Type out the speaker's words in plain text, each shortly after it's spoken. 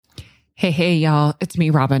Hey, y'all. It's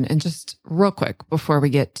me, Robin. And just real quick before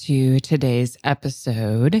we get to today's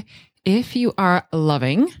episode, if you are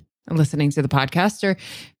loving listening to the podcast, or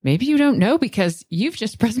maybe you don't know because you've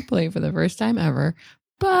just pressed play for the first time ever,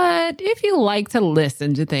 but if you like to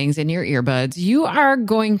listen to things in your earbuds, you are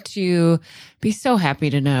going to be so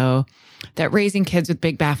happy to know that Raising Kids with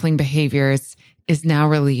Big Baffling Behaviors is now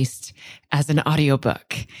released as an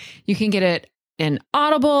audiobook. You can get it in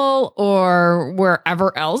Audible or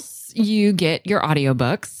wherever else you get your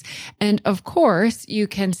audiobooks. And of course, you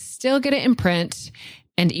can still get it in print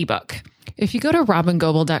and ebook. If you go to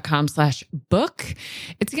robingoble.com/book,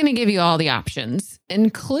 it's going to give you all the options,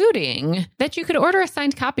 including that you could order a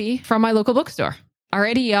signed copy from my local bookstore.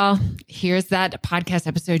 Alrighty, y'all. Here's that podcast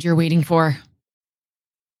episode you're waiting for.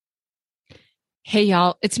 Hey,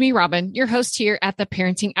 y'all. It's me, Robin, your host here at the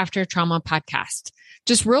Parenting After Trauma podcast.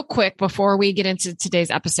 Just real quick before we get into today's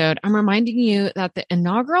episode, I'm reminding you that the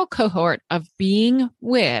inaugural cohort of Being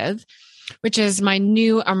With, which is my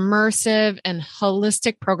new immersive and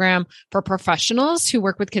holistic program for professionals who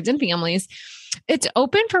work with kids and families, it's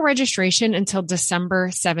open for registration until December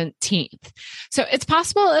 17th. So it's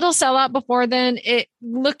possible it'll sell out before then.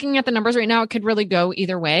 Looking at the numbers right now, it could really go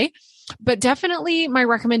either way. But definitely my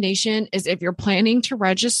recommendation is if you're planning to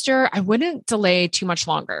register, I wouldn't delay too much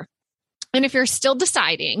longer. And if you're still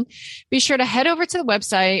deciding, be sure to head over to the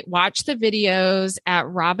website, watch the videos at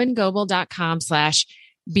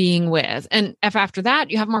robingoble.com/beingwith. And if after that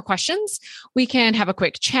you have more questions, we can have a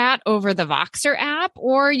quick chat over the Voxer app,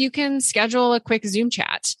 or you can schedule a quick Zoom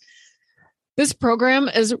chat. This program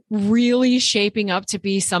is really shaping up to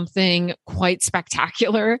be something quite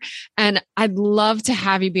spectacular, and I'd love to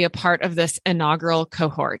have you be a part of this inaugural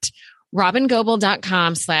cohort.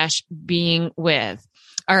 robingoble.com/beingwith.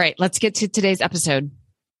 All right, let's get to today's episode.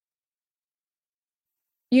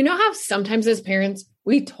 You know how sometimes as parents,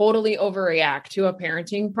 we totally overreact to a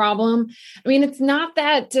parenting problem? I mean, it's not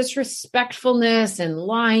that disrespectfulness and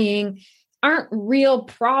lying aren't real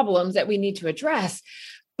problems that we need to address.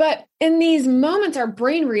 But in these moments, our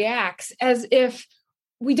brain reacts as if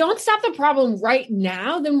we don't stop the problem right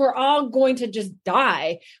now, then we're all going to just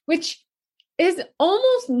die, which is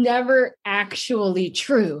almost never actually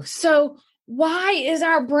true. So why is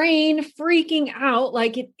our brain freaking out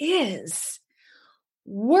like it is?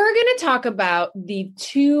 We're going to talk about the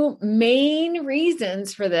two main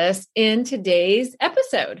reasons for this in today's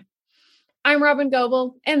episode. I'm Robin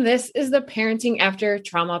Goble, and this is the Parenting After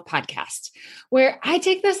Trauma podcast, where I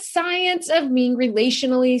take the science of being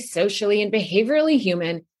relationally, socially, and behaviorally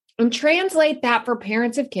human and translate that for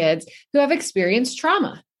parents of kids who have experienced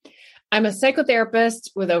trauma. I'm a psychotherapist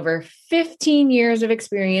with over 15 years of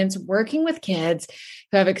experience working with kids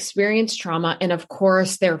who have experienced trauma and, of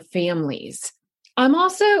course, their families. I'm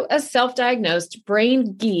also a self-diagnosed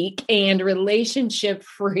brain geek and relationship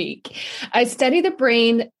freak. I study the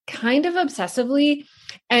brain kind of obsessively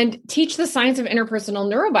and teach the science of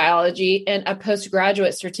interpersonal neurobiology in a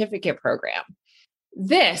postgraduate certificate program.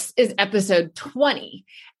 This is episode 20.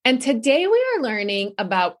 And today we are learning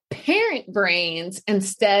about parent brains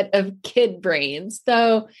instead of kid brains.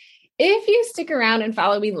 So if you stick around and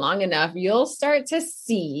follow me long enough, you'll start to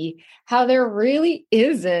see how there really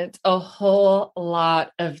isn't a whole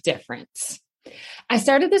lot of difference. I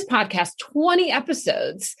started this podcast 20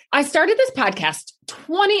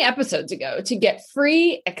 episodes ago to get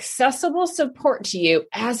free, accessible support to you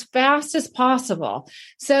as fast as possible.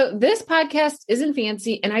 So this podcast isn't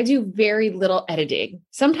fancy and I do very little editing.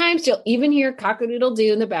 Sometimes you'll even hear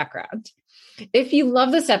cock-a-doodle-doo in the background. If you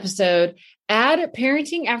love this episode, add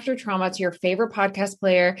Parenting After Trauma to your favorite podcast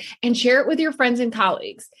player and share it with your friends and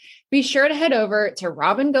colleagues. Be sure to head over to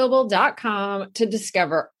robingoble.com to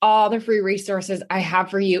discover all the free resources I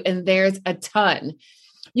have for you, and there's a ton.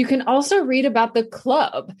 You can also read about the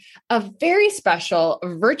Club, a very special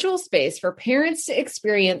virtual space for parents to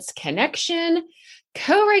experience connection,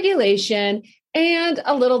 co-regulation, and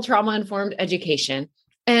a little trauma-informed education.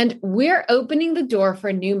 And we're opening the door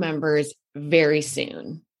for new members very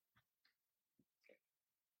soon.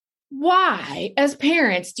 Why, as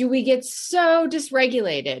parents, do we get so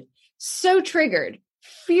dysregulated, so triggered,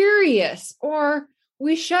 furious, or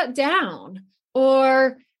we shut down?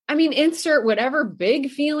 Or, insert whatever big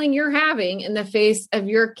feeling you're having in the face of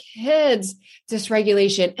your kids'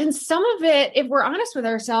 dysregulation. And some of it, if we're honest with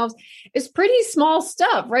ourselves, is pretty small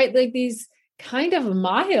stuff, right? Like these kind of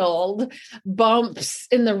mild bumps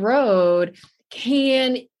in the road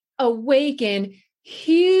can awaken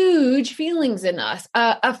huge feelings in us,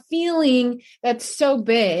 a feeling that's so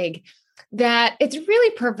big that it's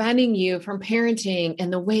really preventing you from parenting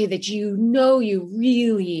in the way that you know you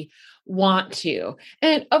really want to.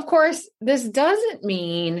 And of course, this doesn't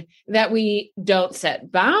mean that we don't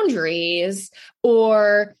set boundaries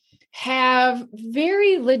or have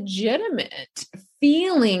very legitimate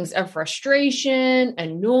feelings of frustration,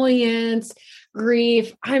 annoyance,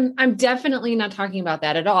 grief. I'm definitely not talking about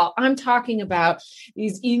that at all. I'm talking about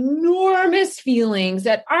these enormous feelings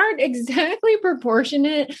that aren't exactly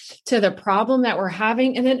proportionate to the problem that we're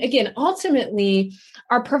having. And then again, ultimately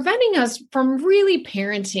are preventing us from really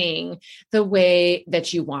parenting the way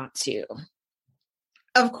that you want to.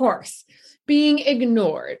 Of course, being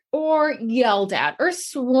ignored or yelled at or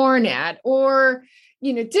sworn at or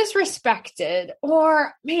disrespected,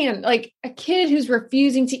 or like a kid who's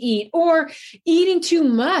refusing to eat or eating too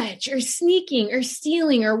much or sneaking or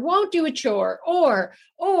stealing or won't do a chore or,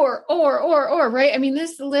 right? I mean,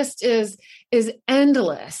 this list is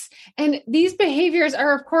endless. And these behaviors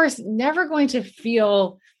are, of course, never going to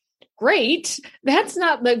feel great. That's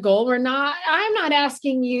not the goal. I'm not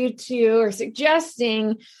asking you to or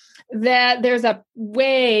suggesting that there's a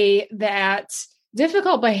way that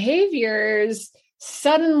difficult behaviors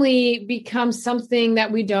suddenly become something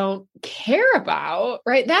that we don't care about,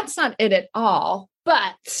 right? That's not it at all.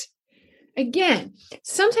 But again,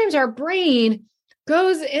 sometimes our brain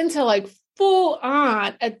goes into like full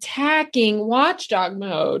on attacking watchdog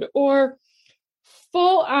mode or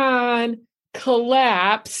full on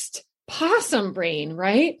collapsed possum brain,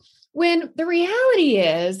 right? When the reality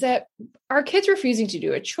is that our kids refusing to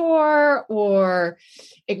do a chore or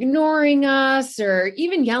ignoring us or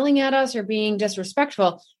even yelling at us or being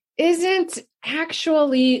disrespectful isn't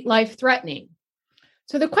actually life-threatening.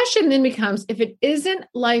 So the question then becomes, if it isn't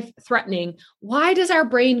life-threatening, why does our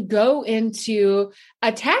brain go into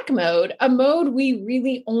attack mode, a mode we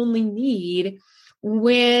really only need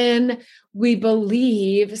when we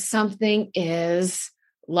believe something is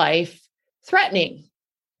life-threatening?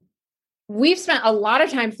 We've spent a lot of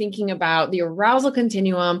time thinking about the arousal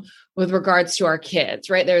continuum with regards to our kids,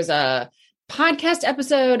 right? There's a podcast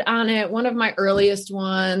episode on it, one of my earliest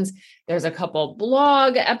ones. There's a couple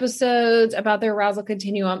blog episodes about the arousal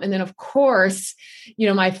continuum. And then, of course,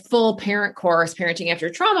 my full parent course, Parenting After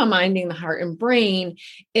Trauma, Minding the Heart and Brain,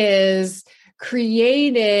 is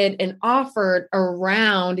created and offered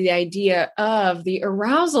around the idea of the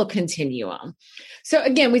arousal continuum. So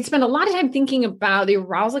again, we spend a lot of time thinking about the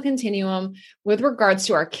arousal continuum with regards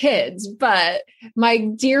to our kids, but my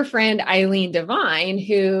dear friend, Eileen Devine,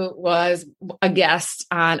 who was a guest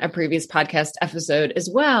on a previous podcast episode as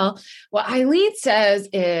well, what Eileen says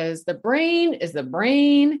is the brain is the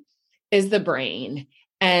brain is the brain.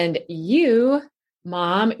 And you,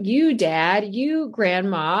 mom, you, dad, you,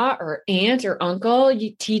 grandma or aunt or uncle,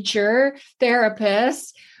 you teacher,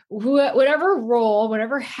 therapist, whatever role,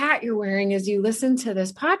 whatever hat you're wearing as you listen to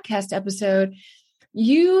this podcast episode,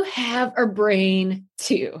 you have a brain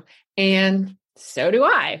too. And so do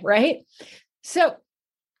I, right? So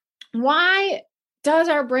why does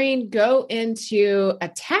our brain go into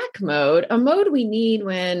attack mode, a mode we need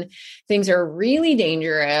when things are really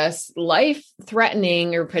dangerous,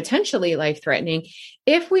 life-threatening, or potentially life-threatening,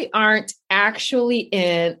 if we aren't actually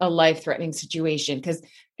in a life-threatening situation? Because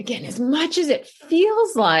again, as much as it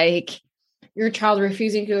feels like your child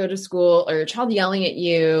refusing to go to school or your child yelling at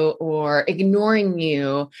you or ignoring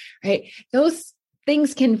you, right? Those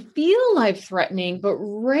things can feel life-threatening, but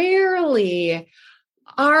rarely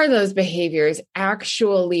are those behaviors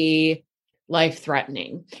actually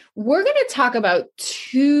life-threatening. We're going to talk about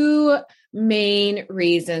two main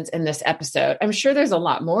reasons in this episode. I'm sure there's a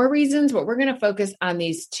lot more reasons, but we're going to focus on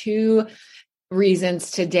these two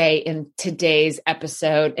reasons today in today's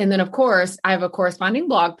episode. And then, of course, I have a corresponding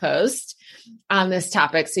blog post on this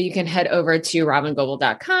topic. So you can head over to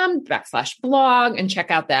robingoebel.com/blog and check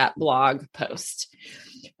out that blog post.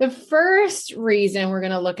 The first reason we're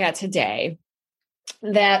going to look at today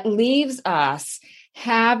that leaves us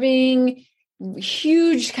having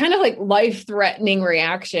huge kind of like life-threatening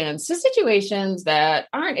reactions to situations that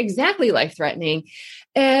aren't exactly life-threatening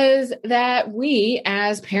is that we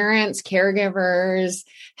as parents, caregivers,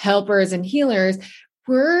 helpers, and healers,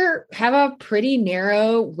 have a pretty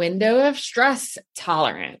narrow window of stress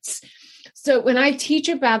tolerance. So when I teach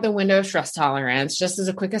about the window of stress tolerance, just as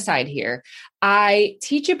a quick aside here, I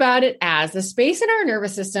teach about it as the space in our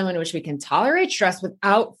nervous system in which we can tolerate stress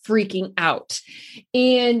without freaking out.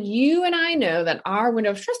 And you and I know that our window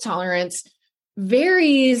of stress tolerance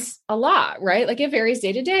varies a lot, right? Like it varies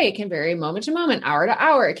day to day. It can vary moment to moment, hour to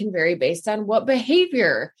hour. It can vary based on what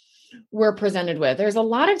behavior we're presented with. There's a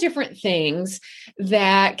lot of different things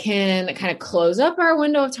that can kind of close up our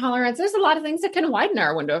window of tolerance. There's a lot of things that can widen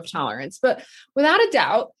our window of tolerance, but without a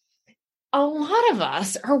doubt, a lot of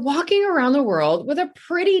us are walking around the world with a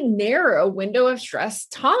pretty narrow window of stress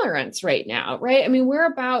tolerance right now, right? I mean, we're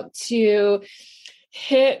about to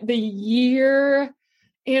hit the year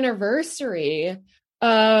anniversary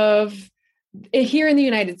of, here in the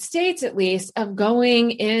United States, at least, of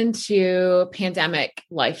going into pandemic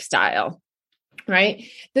lifestyle. Right?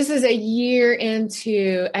 This is a year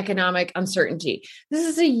into economic uncertainty. This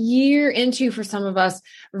is a year into, for some of us,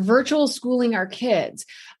 virtual schooling our kids,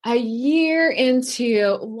 a year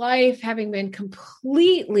into life having been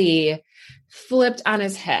completely flipped on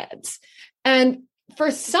its heads. And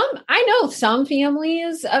for some, I know some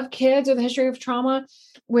families of kids with a history of trauma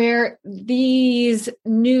where these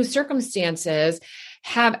new circumstances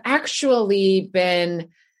have actually been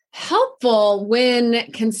helpful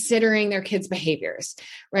when considering their kids' behaviors,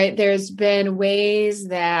 right? There's been ways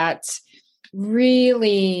that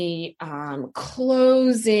really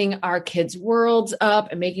closing our kids' worlds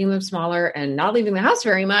up and making them smaller and not leaving the house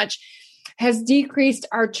very much has decreased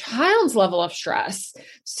our child's level of stress.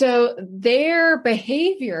 So their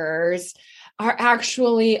behaviors are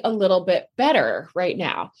actually a little bit better right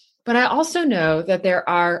now. But I also know that there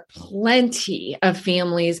are plenty of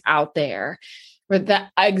families out there where the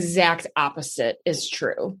exact opposite is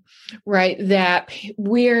true, right? That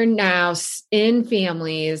we're now in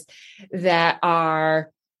families that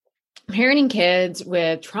are parenting kids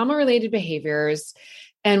with trauma-related behaviors,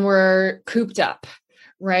 and we're cooped up,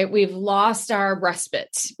 right? We've lost our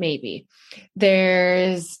respite, maybe.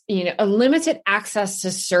 There's, a limited access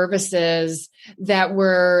to services that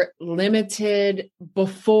were limited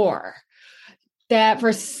before. That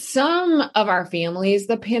for some of our families,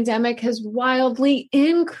 the pandemic has wildly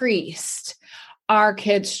increased our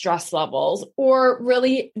kids' stress levels or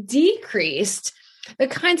really decreased the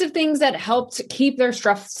kinds of things that helped keep their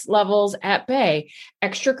stress levels at bay.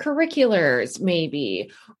 Extracurriculars,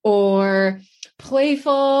 maybe, or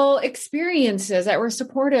playful experiences that were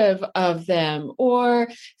supportive of them, or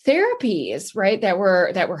therapies, right, that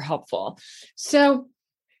were helpful. So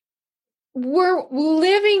we're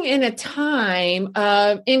living in a time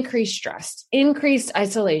of increased stress, increased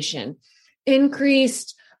isolation,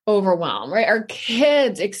 increased overwhelm, right? Our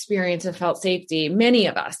kids' experience of felt safety, many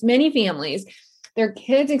of us, many families, their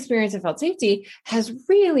kids' experience of felt safety has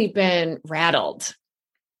really been rattled,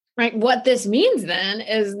 right? What this means then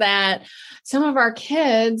is that some of our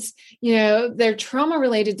kids, their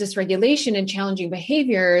trauma-related dysregulation and challenging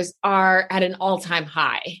behaviors are at an all-time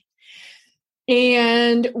high.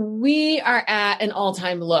 And we are at an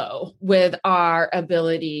all-time low with our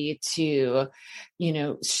ability to,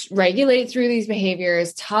 regulate through these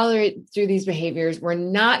behaviors, tolerate through these behaviors. We're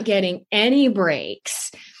not getting any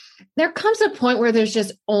breaks. There comes a point where there's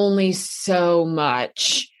just only so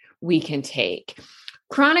much we can take.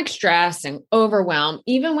 Chronic stress and overwhelm,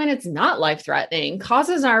 even when it's not life-threatening,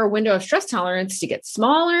 causes our window of stress tolerance to get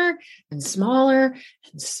smaller and smaller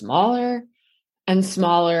and smaller and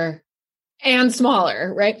smaller and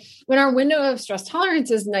smaller, right? When our window of stress tolerance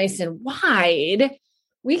is nice and wide,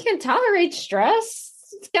 we can tolerate stress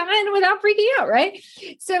kind of without freaking out, right?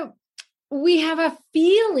 So we have a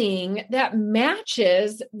feeling that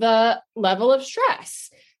matches the level of stress.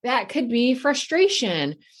 That could be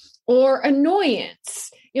frustration or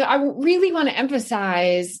annoyance. I really want to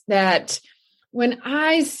emphasize that when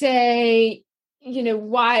I say,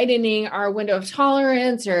 widening our window of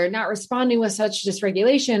tolerance or not responding with such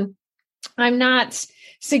dysregulation, I'm not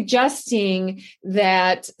suggesting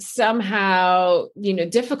that somehow,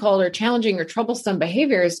 difficult or challenging or troublesome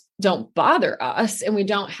behaviors don't bother us and we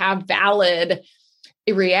don't have valid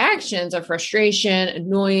reactions of frustration,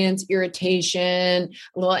 annoyance, irritation,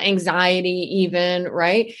 a little anxiety even,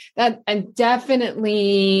 right? That I'm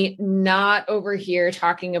definitely not over here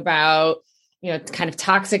talking about, kind of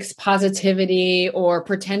toxic positivity or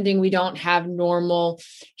pretending we don't have normal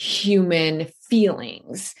human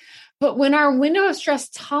feelings. But when our window of stress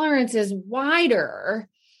tolerance is wider,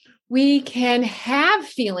 we can have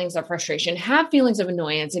feelings of frustration, have feelings of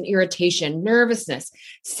annoyance and irritation, nervousness,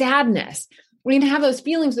 sadness. We can have those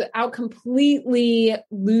feelings without completely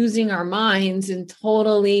losing our minds and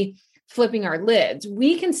totally flipping our lids.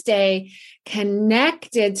 We can stay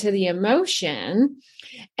connected to the emotion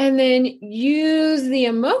and then use the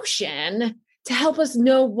emotion to help us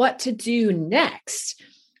know what to do next.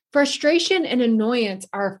 Frustration and annoyance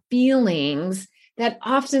are feelings that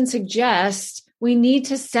often suggest we need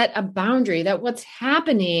to set a boundary, that what's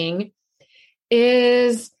happening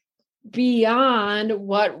is beyond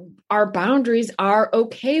what our boundaries are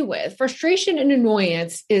okay with. Frustration and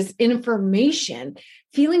annoyance is information.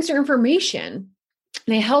 Feelings are information.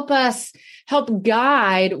 They help us help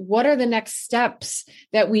guide what are the next steps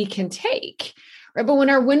that we can take, right? But when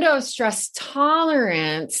our window of stress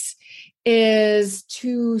tolerance is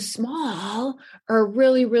too small or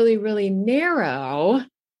really, really, really narrow,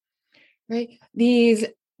 right? These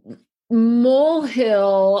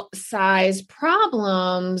molehill size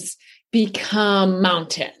problems become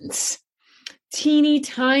mountains. Teeny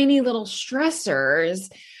tiny little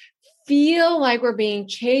stressors feel like we're being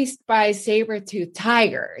chased by saber-toothed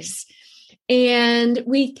tigers. And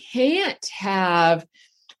we can't have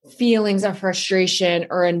feelings of frustration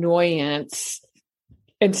or annoyance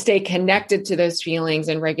and stay connected to those feelings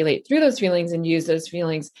and regulate through those feelings and use those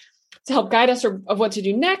feelings to help guide us of what to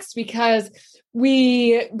do next, because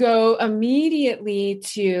we go immediately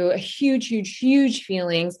to huge, huge, huge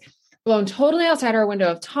feelings blown totally outside our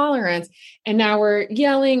window of tolerance. And now we're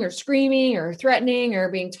yelling or screaming or threatening or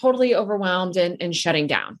being totally overwhelmed and shutting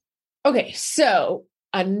down. Okay, so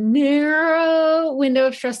a narrow window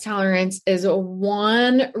of stress tolerance is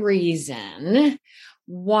one reason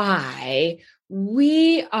why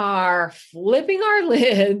we are flipping our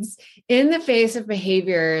lids in the face of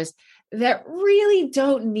behaviors that really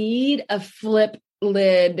don't need a flip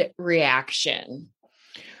lid reaction,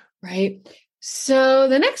 right? So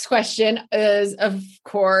the next question is, of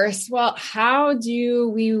course, well, how do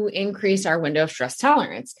we increase our window of stress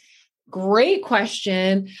tolerance? Great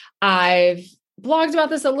question. I've blogged about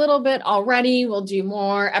this a little bit already. We'll do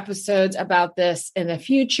more episodes about this in the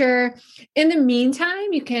future. In the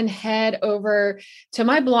meantime, you can head over to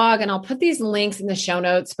my blog and I'll put these links in the show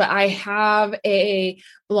notes, but I have a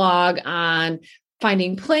blog on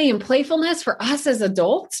finding play and playfulness for us as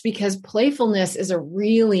adults, because playfulness is a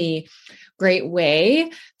really great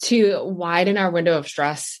way to widen our window of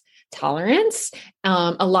stress tolerance.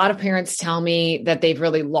 A lot of parents tell me that they've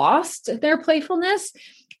really lost their playfulness.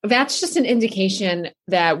 That's just an indication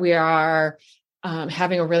that we are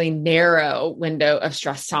having a really narrow window of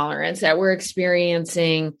stress tolerance, that we're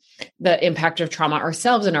experiencing the impact of trauma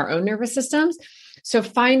ourselves in our own nervous systems. So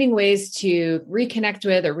finding ways to reconnect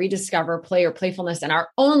with or rediscover play or playfulness in our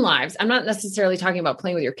own lives. I'm not necessarily talking about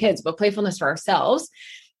playing with your kids, but playfulness for ourselves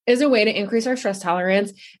is a way to increase our stress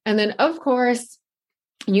tolerance. And then, of course,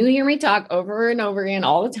 you hear me talk over and over again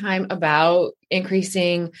all the time about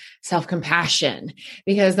increasing self-compassion,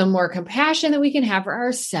 because the more compassion that we can have for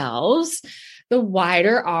ourselves, the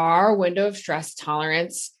wider our window of stress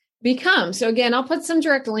tolerance becomes. So again, I'll put some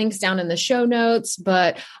direct links down in the show notes,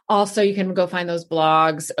 but also you can go find those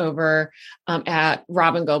blogs over at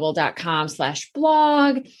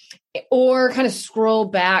robingoble.com/blog, or kind of scroll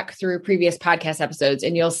back through previous podcast episodes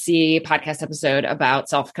and you'll see a podcast episode about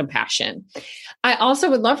self-compassion. I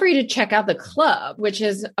also would love for you to check out the club, which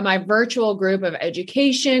is my virtual group of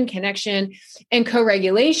education, connection, and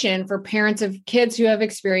co-regulation for parents of kids who have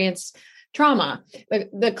experienced trauma.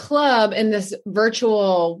 The club in this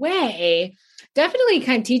virtual way definitely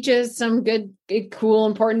kind of teaches some good, cool,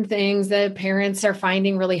 important things that parents are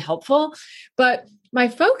finding really helpful. But my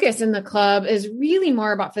focus in the club is really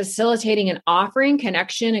more about facilitating and offering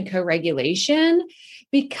connection and co-regulation,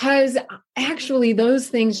 because actually those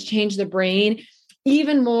things change the brain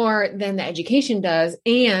even more than the education does.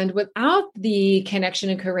 And without the connection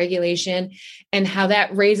and co-regulation and how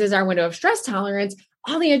that raises our window of stress tolerance,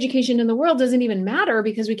 all the education in the world doesn't even matter,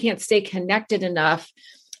 because we can't stay connected enough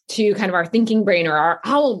to kind of our thinking brain or our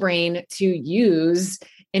owl brain to use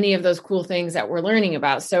any of those cool things that we're learning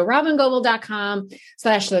about. So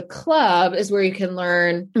robingoble.com/the club is where you can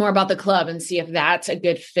learn more about the club and see if that's a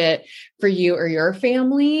good fit for you or your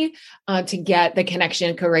family to get the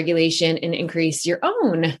connection, co-regulation, and increase your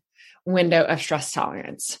own window of stress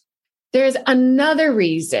tolerance. There's another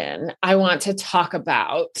reason I want to talk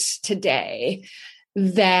about today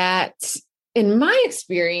that, in my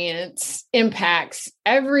experience, impacts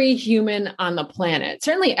every human on the planet,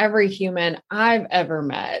 certainly every human I've ever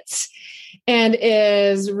met, and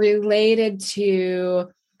is related to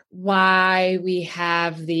why we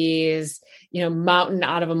have these, mountain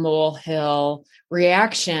out of a molehill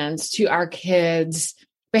reactions to our kids'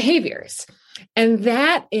 behaviors. And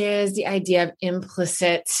that is the idea of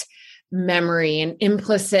implicit memory and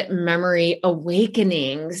implicit memory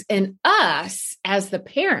awakenings in us as the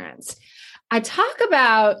parents. I talk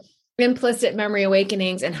about implicit memory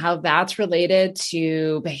awakenings and how that's related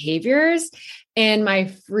to behaviors in my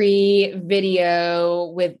free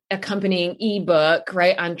video with accompanying ebook,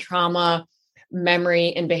 right, on trauma,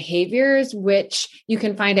 memory, and behaviors, which you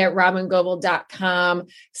can find at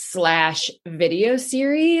robingoble.com/video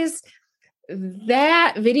series.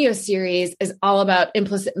 That video series is all about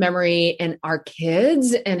implicit memory in our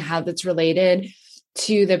kids and how that's related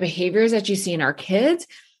to the behaviors that you see in our kids.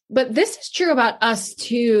 But this is true about us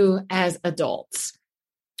too as adults.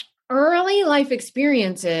 Early life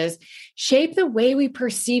experiences shape the way we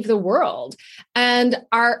perceive the world and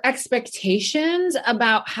our expectations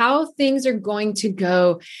about how things are going to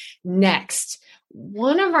go next.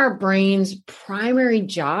 One of our brain's primary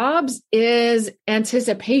jobs is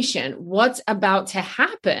anticipation, what's about to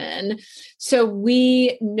happen. So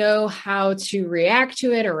we know how to react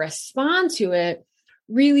to it or respond to it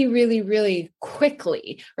really, really, really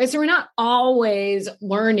quickly, right? So we're not always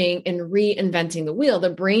learning and reinventing the wheel. The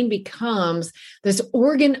brain becomes this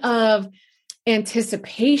organ of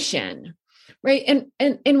anticipation, right?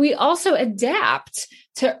 And we also adapt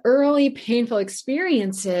to early painful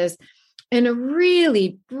experiences in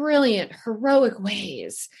really brilliant, heroic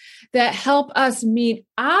ways that help us meet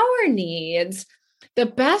our needs the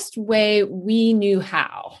best way we knew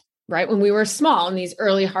how, right? When we were small and these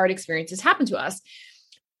early hard experiences happened to us.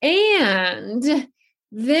 And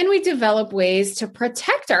then we develop ways to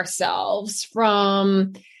protect ourselves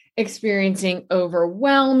from experiencing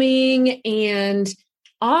overwhelming and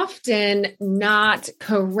often not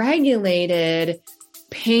co-regulated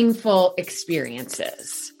painful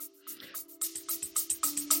experiences.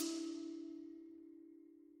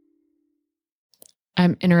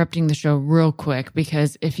 I'm interrupting the show real quick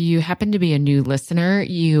because if you happen to be a new listener,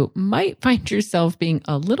 you might find yourself being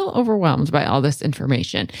a little overwhelmed by all this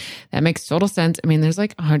information. That makes total sense. I mean, there's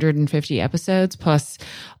like 150 episodes plus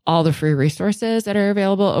all the free resources that are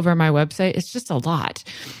available over my website. It's just a lot.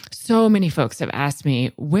 So many folks have asked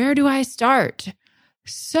me, where do I start?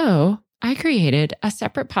 So I created a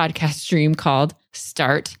separate podcast stream called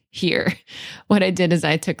Start Here. What I did is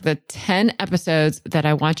I took the 10 episodes that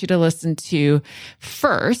I want you to listen to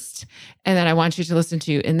first, and that I want you to listen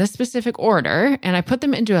to in this specific order, and I put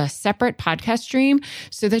them into a separate podcast stream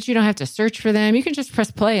so that you don't have to search for them. You can just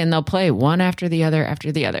press play and they'll play one after the other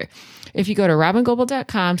after the other. If you go to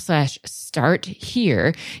robyngobbel.com/start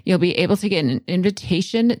here, you'll be able to get an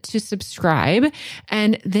invitation to subscribe,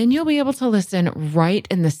 and then you'll be able to listen right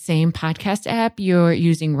in the same podcast app you're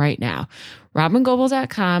using right now.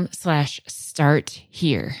 robyngobbel.com/start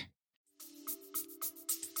here.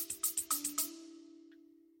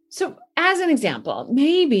 So as an example,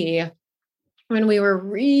 maybe when we were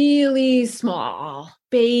really small,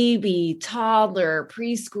 baby, toddler,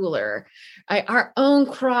 preschooler, our own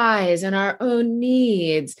cries and our own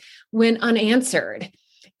needs went unanswered.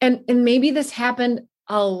 And maybe this happened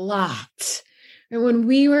a lot. And when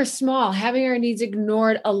we were small, having our needs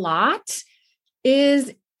ignored a lot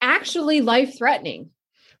is actually life-threatening,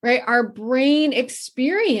 right? Our brain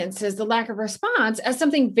experiences the lack of response as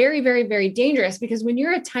something very, very, very dangerous, because when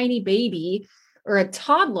you're a tiny baby or a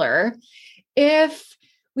toddler, if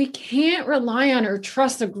we can't rely on or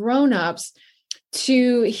trust the grown-ups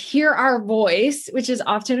to hear our voice, which is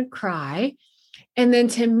often a cry, and then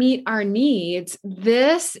to meet our needs,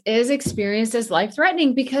 this is experienced as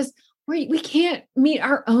life-threatening because we can't meet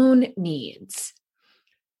our own needs.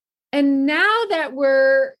 And now that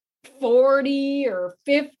we're 40 or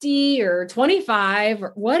 50 or 25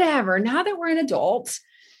 or whatever, now that we're an adult,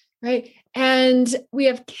 right? And we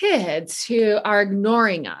have kids who are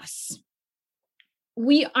ignoring us.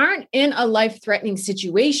 We aren't in a life-threatening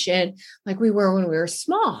situation like we were when we were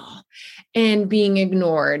small, and being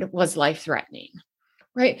ignored was life-threatening,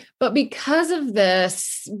 right? But because of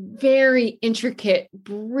this very intricate,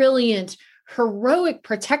 brilliant, heroic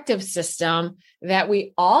protective system that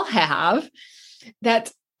we all have,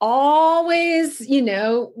 that's always,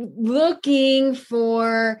 looking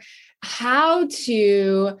for how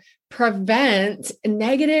to prevent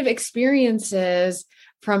negative experiences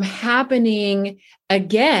from happening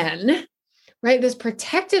again, right? This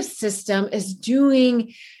protective system is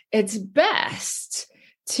doing its best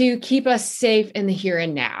to keep us safe in the here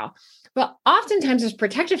and now. But oftentimes this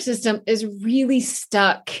protective system is really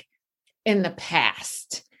stuck in the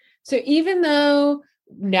past. So even though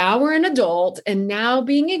now we're an adult and now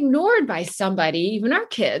being ignored by somebody, even our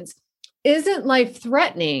kids, isn't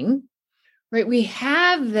life-threatening, right? We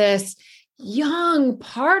have this young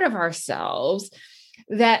part of ourselves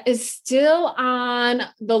that is still on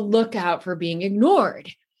the lookout for being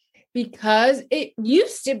ignored because it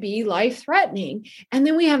used to be life-threatening. And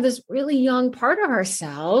then we have this really young part of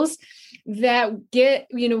ourselves that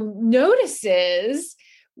notices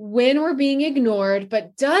when we're being ignored,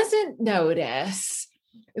 but doesn't notice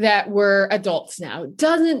that we're adults now,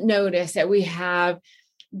 doesn't notice that we have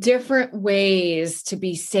different ways to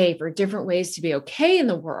be safe or different ways to be okay in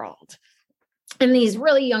the world. And these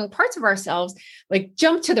really young parts of ourselves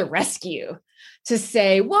jump to the rescue to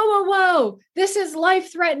say, whoa, this is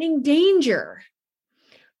life-threatening danger.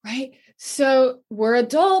 right? So we're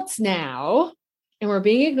adults now and we're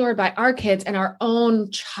being ignored by our kids, and our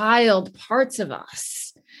own child parts of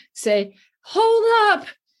us say, hold up,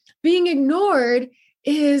 being ignored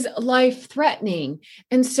is life-threatening.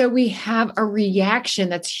 And so we have a reaction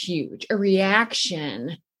that's huge, a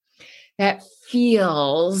reaction that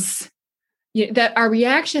feels that our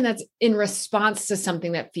reaction that's in response to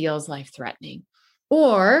something that feels life-threatening.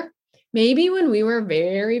 Or maybe when we were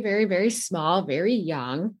very, very, very small, very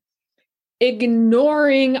young,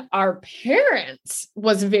 ignoring our parents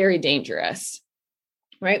was very dangerous,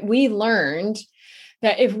 right? We learned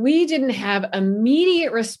that if we didn't have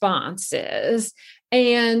immediate responses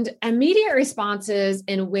in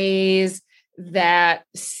ways that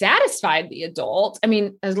satisfied the adult. I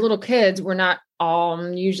mean, as little kids, we're not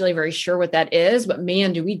usually very sure what that is, but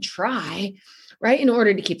man, do we try, right? In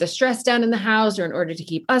order to keep the stress down in the house, or in order to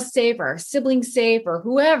keep us safe, or our siblings safe, or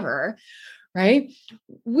whoever, right?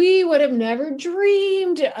 We would have never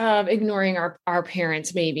dreamed of ignoring our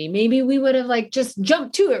parents. Maybe we would have just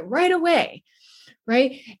jumped to it right away.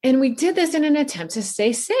 Right. And we did this in an attempt to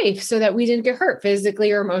stay safe so that we didn't get hurt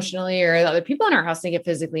physically or emotionally, or the other people in our house didn't get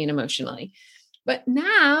physically and emotionally. But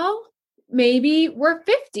now maybe we're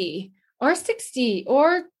 50 or 60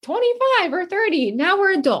 or 25 or 30. Now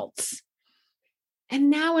we're adults.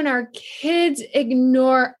 And now when our kids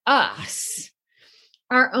ignore us,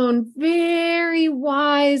 our own very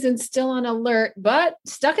wise and still on alert, but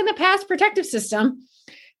stuck in the past protective system,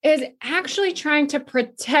 is actually trying to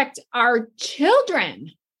protect our children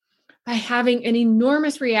by having an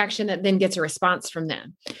enormous reaction that then gets a response from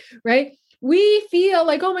them, right? We feel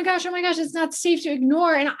like, oh my gosh, it's not safe to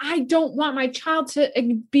ignore. And I don't want my child to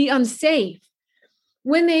be unsafe.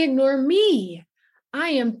 When they ignore me, I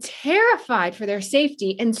am terrified for their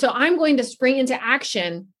safety. And so I'm going to spring into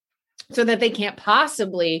action so that they can't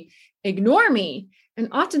possibly ignore me.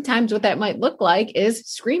 And oftentimes what that might look like is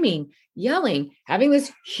screaming, yelling, having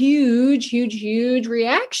this huge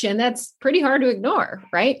reaction that's pretty hard to ignore,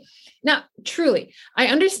 right? Now, truly, I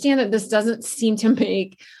understand that this doesn't seem to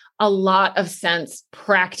make a lot of sense,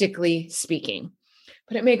 practically speaking,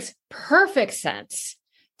 but it makes perfect sense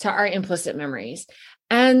to our implicit memories.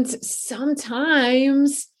 And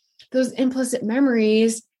sometimes those implicit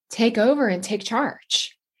memories take over and take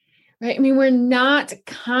charge. Right? I mean, we're not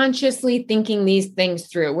consciously thinking these things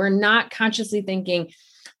through. We're not consciously thinking,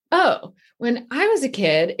 oh, when I was a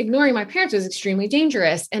kid, ignoring my parents was extremely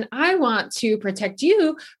dangerous, and I want to protect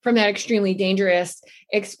you from that extremely dangerous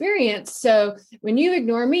experience. So when you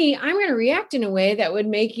ignore me, I'm going to react in a way that would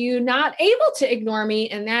make you not able to ignore me,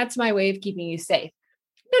 and that's my way of keeping you safe.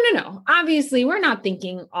 No. Obviously, we're not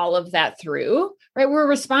thinking all of that through, right? We're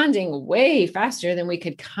responding way faster than we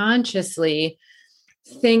could consciously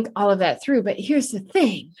think all of that through. But here's the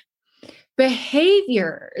thing.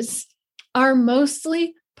 Behaviors are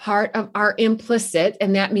mostly part of our implicit,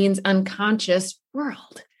 and that means unconscious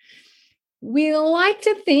world. We like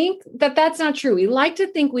to think that that's not true. We like to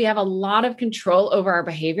think we have a lot of control over our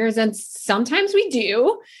behaviors, and sometimes we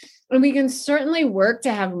do. And we can certainly work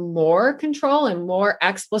to have more control and more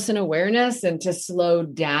explicit awareness and to slow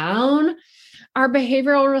down our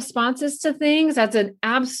behavioral responses to things. That's an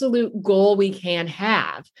absolute goal we can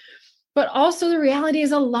have. But also the reality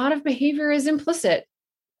is a lot of behavior is implicit,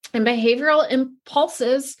 and behavioral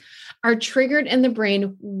impulses are triggered in the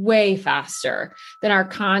brain way faster than our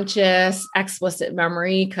conscious, explicit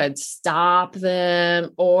memory could stop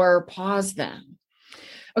them or pause them.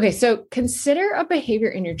 Okay, so consider a behavior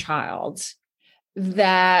in your child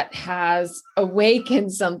that has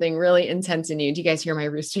awakened something really intense in you. Do you guys hear my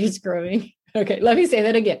roosters crowing? Okay, let me say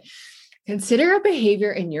that again. Consider a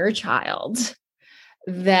behavior in your child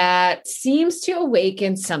that seems to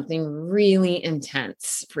awaken something really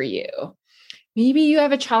intense for you. Maybe you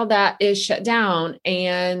have a child that is shut down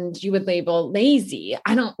and you would label lazy.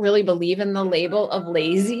 I don't really believe in the label of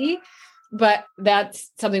lazy, but that's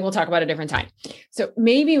something we'll talk about a different time. So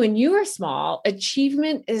maybe when you were small,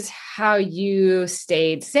 achievement is how you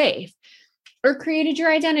stayed safe or created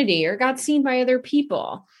your identity or got seen by other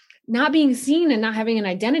people. Not being seen and not having an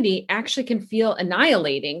identity actually can feel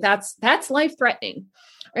annihilating. That's life-threatening,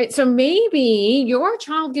 right? So maybe your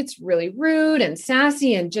child gets really rude and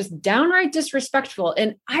sassy and just downright disrespectful.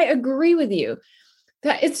 And I agree with you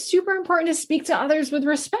that it's super important to speak to others with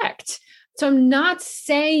respect. So I'm not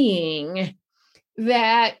saying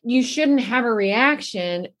that you shouldn't have a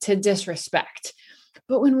reaction to disrespect,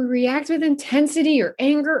 but when we react with intensity or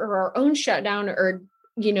anger or our own shutdown or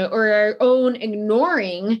our own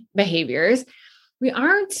ignoring behaviors, we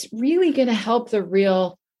aren't really going to help the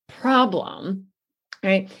real problem.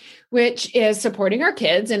 right? Which is supporting our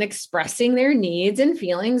kids and expressing their needs and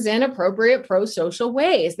feelings in appropriate pro-social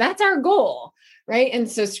ways. That's our goal, right? And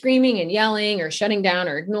so screaming and yelling or shutting down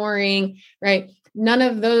or ignoring, right? None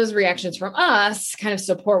of those reactions from us kind of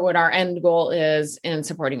support what our end goal is in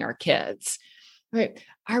supporting our kids, right?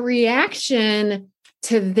 Our reaction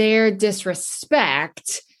to their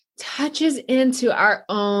disrespect touches into our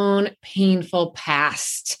own painful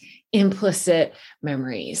past implicit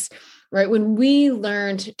memories, right? When we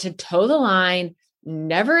learned to toe the line,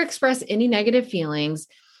 never express any negative feelings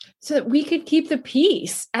so that we could keep the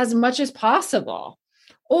peace as much as possible.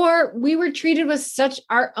 Or we were treated with such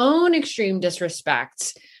our own extreme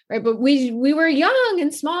disrespect, right? But we were young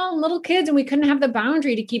and small and little kids, and we couldn't have the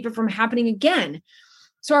boundary to keep it from happening again.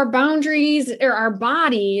 So our boundaries or our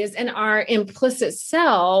bodies and our implicit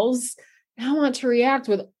selves now want to react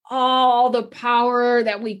with all the power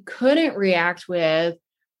that we couldn't react with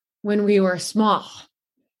when we were small.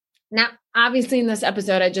 Now, obviously in this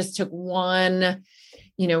episode, I just took one,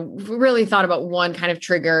 really thought about one kind of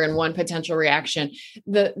trigger and one potential reaction.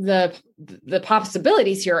 The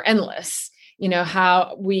possibilities here are endless.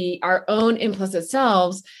 How our own implicit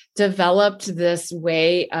selves developed this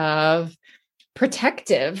way of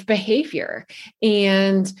protective behavior,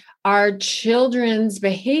 and our children's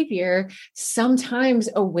behavior sometimes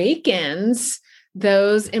awakens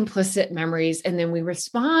those implicit memories. And then we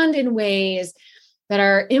respond in ways that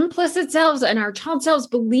our implicit selves and our child selves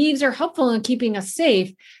believes are helpful in keeping us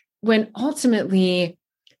safe, when ultimately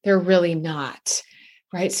they're really not,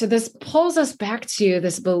 right? So this pulls us back to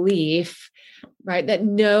this belief, right, that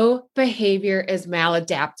no behavior is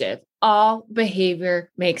maladaptive. All behavior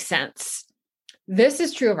makes sense. This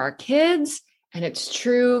is true of our kids, and it's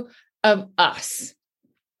true of us.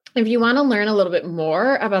 If you want to learn a little bit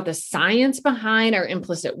more about the science behind our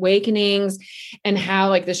implicit awakenings and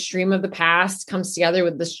how the stream of the past comes together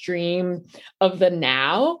with the stream of the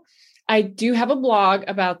now, I do have a blog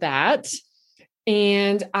about that.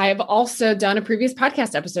 And I've also done a previous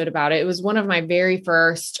podcast episode about it. It was one of my very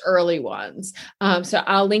first early ones. So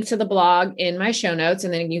I'll link to the blog in my show notes,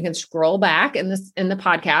 and then you can scroll back in the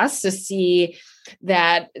podcast to see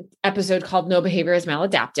that episode called No Behavior is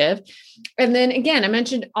Maladaptive. And then again, I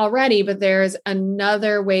mentioned already, but there's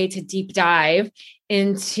another way to deep dive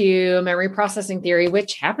into memory processing theory,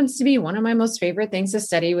 which happens to be one of my most favorite things to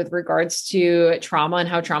study with regards to trauma and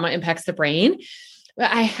how trauma impacts the brain.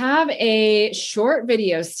 I have a short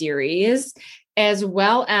video series as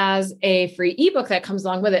well as a free ebook that comes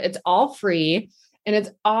along with it. It's all free, and it's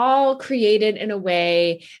all created in a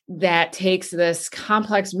way that takes this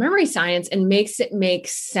complex memory science and makes it make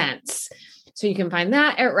sense. So you can find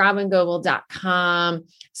that at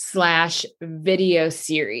robingoble.com/video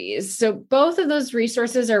series. So both of those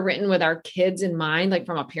resources are written with our kids in mind,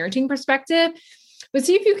 from a parenting perspective. But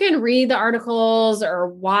see if you can read the articles or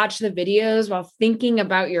watch the videos while thinking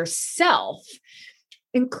about yourself,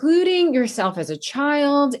 including yourself as a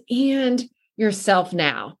child and yourself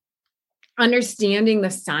now. Understanding the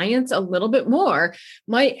science a little bit more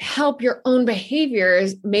might help your own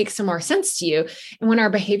behaviors make some more sense to you. And when our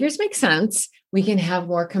behaviors make sense, we can have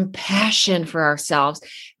more compassion for ourselves.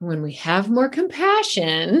 And when we have more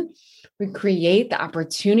compassion, we create the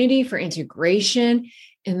opportunity for integration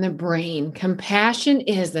in the brain. Compassion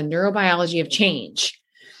is the neurobiology of change.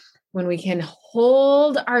 When we can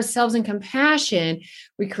hold ourselves in compassion,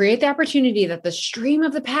 we create the opportunity that the stream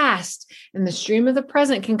of the past and the stream of the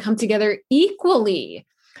present can come together equally,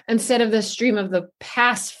 instead of the stream of the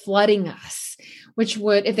past flooding us, which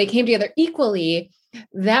would, if they came together equally,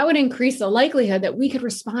 that would increase the likelihood that we could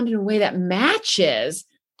respond in a way that matches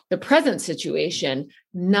the present situation,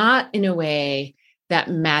 not in a way that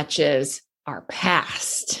matches our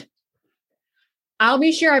past. I'll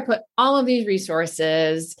be sure I put all of these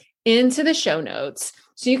resources into the show notes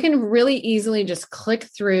so you can really easily just click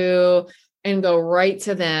through and go right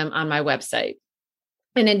to them on my website.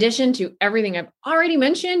 In addition to everything I've already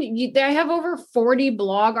mentioned, I have over 40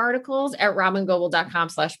 blog articles at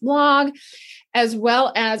robingoble.com/blog, as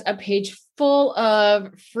well as a page full of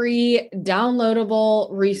free downloadable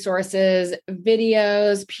resources,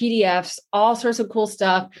 videos, PDFs, all sorts of cool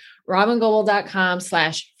stuff.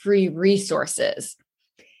 robingoble.com/free resources.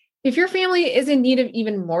 If your family is in need of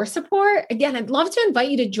even more support, again, I'd love to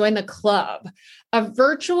invite you to join the club, a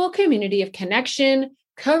virtual community of connection,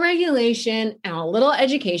 co-regulation, and a little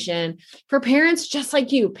education for parents just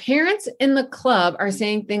like you. Parents in the club are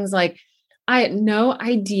saying things like, I had no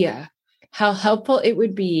idea how helpful it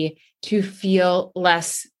would be to feel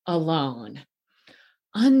less alone.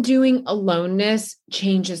 Undoing aloneness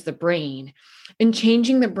changes the brain. And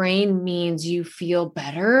changing the brain means you feel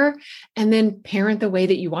better and then parent the way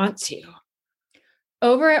that you want to.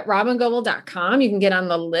 Over at robingoble.com, you can get on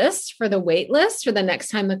the list for the wait list for the next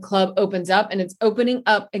time the club opens up, and it's opening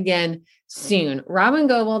up again soon.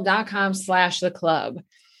 robingoble.com/the club.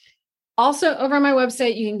 Also, over on my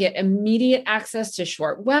website, you can get immediate access to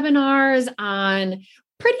short webinars on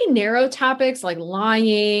pretty narrow topics like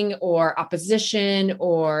lying or opposition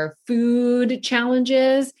or food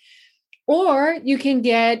challenges. Or you can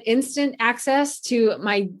get instant access to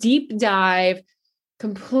my deep dive,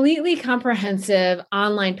 completely comprehensive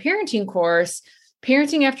online parenting course,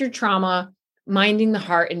 Parenting After Trauma, Minding the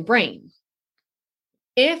Heart and Brain.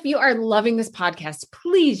 If you are loving this podcast,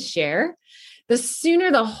 please share. The sooner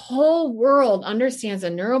the whole world understands the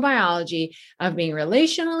neurobiology of being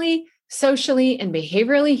relationally, socially, and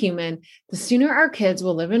behaviorally human, the sooner our kids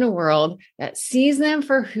will live in a world that sees them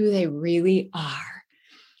for who they really are.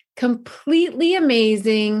 Completely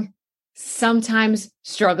amazing, sometimes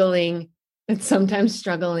struggling, and sometimes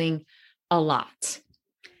struggling a lot.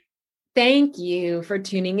 Thank you for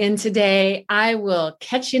tuning in today. I will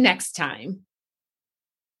catch you next time.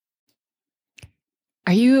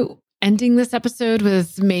 Are you ending this episode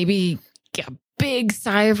with maybe a big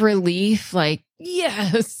sigh of relief? Like,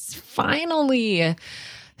 yes, finally,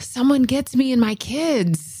 someone gets me and my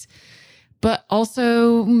kids. But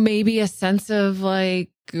also maybe a sense of like,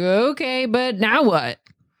 okay, but now what?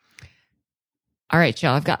 All right,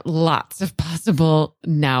 y'all, I've got lots of possible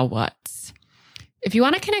now whats. If you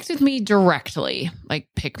want to connect with me directly, like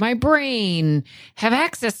pick my brain, have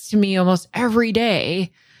access to me almost every day,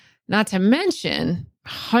 not to mention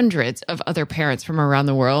hundreds of other parents from around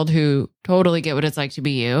the world who totally get what it's like to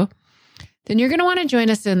be you, then you're going to want to join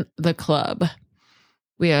us in the club.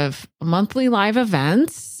 We have monthly live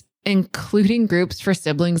events, including groups for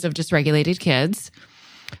siblings of dysregulated kids,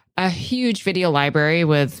 a huge video library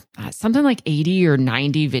with something like 80 or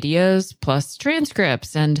 90 videos, plus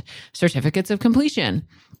transcripts and certificates of completion.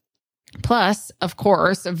 Plus, of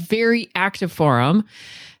course, a very active forum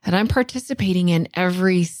that I'm participating in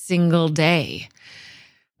every single day.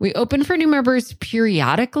 We open for new members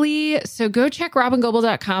periodically, so go check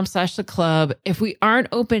robingoble.com/the club. If we aren't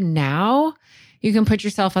open now, you can put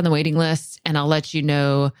yourself on the waiting list and I'll let you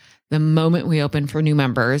know the moment we open for new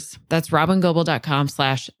members. That's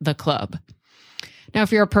robingoble.com/the club. Now,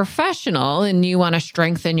 if you're a professional and you want to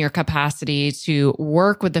strengthen your capacity to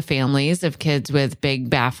work with the families of kids with big,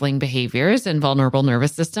 baffling behaviors and vulnerable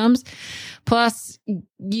nervous systems, plus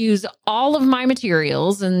use all of my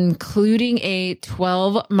materials, including a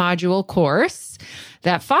 12-module course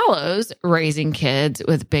that follows raising kids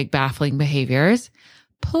with big, baffling behaviors,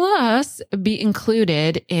 plus be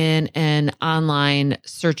included in an online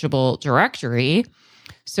searchable directory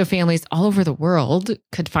so families all over the world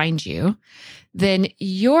could find you, then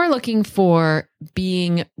you're looking for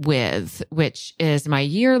Being With, which is my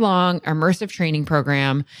year-long immersive training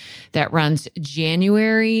program that runs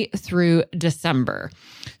January through December.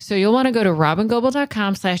 So you'll want to go to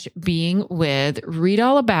robingoble.com/beingwith, read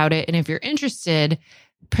all about it. And if you're interested,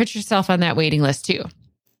 put yourself on that waiting list too.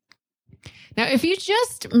 Now, if you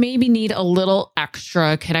just maybe need a little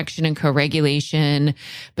extra connection and co-regulation,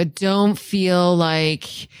 but don't feel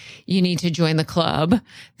like you need to join the club,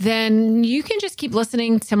 then you can just keep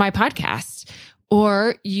listening to my podcast.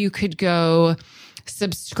 Or you could go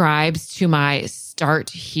subscribe to my Start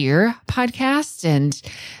Here podcast, and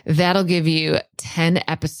that'll give you 10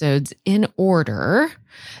 episodes in order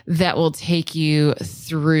that will take you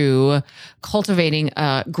through cultivating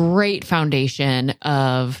a great foundation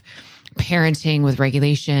of parenting with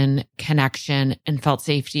regulation, connection, and felt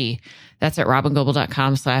safety. That's at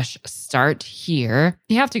robingoble.com/start here.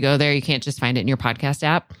 You have to go there. You can't just find it in your podcast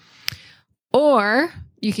app. Or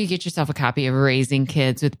you could get yourself a copy of Raising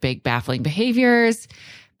Kids with Big Baffling Behaviors,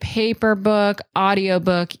 paper book,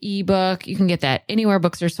 audiobook, ebook. You can get that anywhere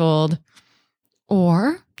books are sold.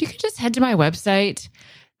 Or you can just head to my website,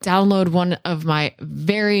 download one of my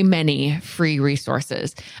very many free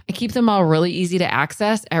resources. I keep them all really easy to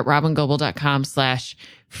access at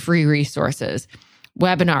robingoble.com/free resources.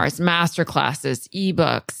 Webinars, masterclasses,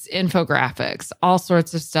 ebooks, infographics, all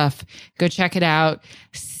sorts of stuff. Go check it out.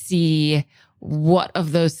 See what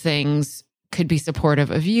of those things could be supportive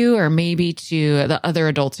of you or maybe to the other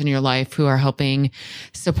adults in your life who are helping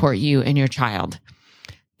support you and your child.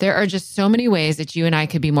 There are just so many ways that you and I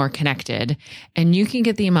could be more connected, and you can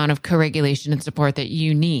get the amount of co-regulation and support that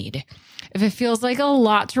you need. If it feels like a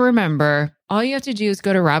lot to remember, all you have to do is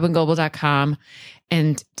go to robingoble.com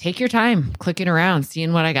and take your time clicking around,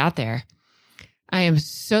 seeing what I got there. I am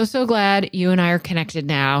so glad you and I are connected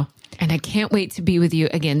now. And I can't wait to be with you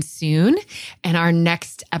again soon in our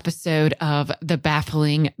next episode of the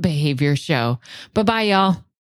Baffling Behavior Show. Bye-bye, y'all.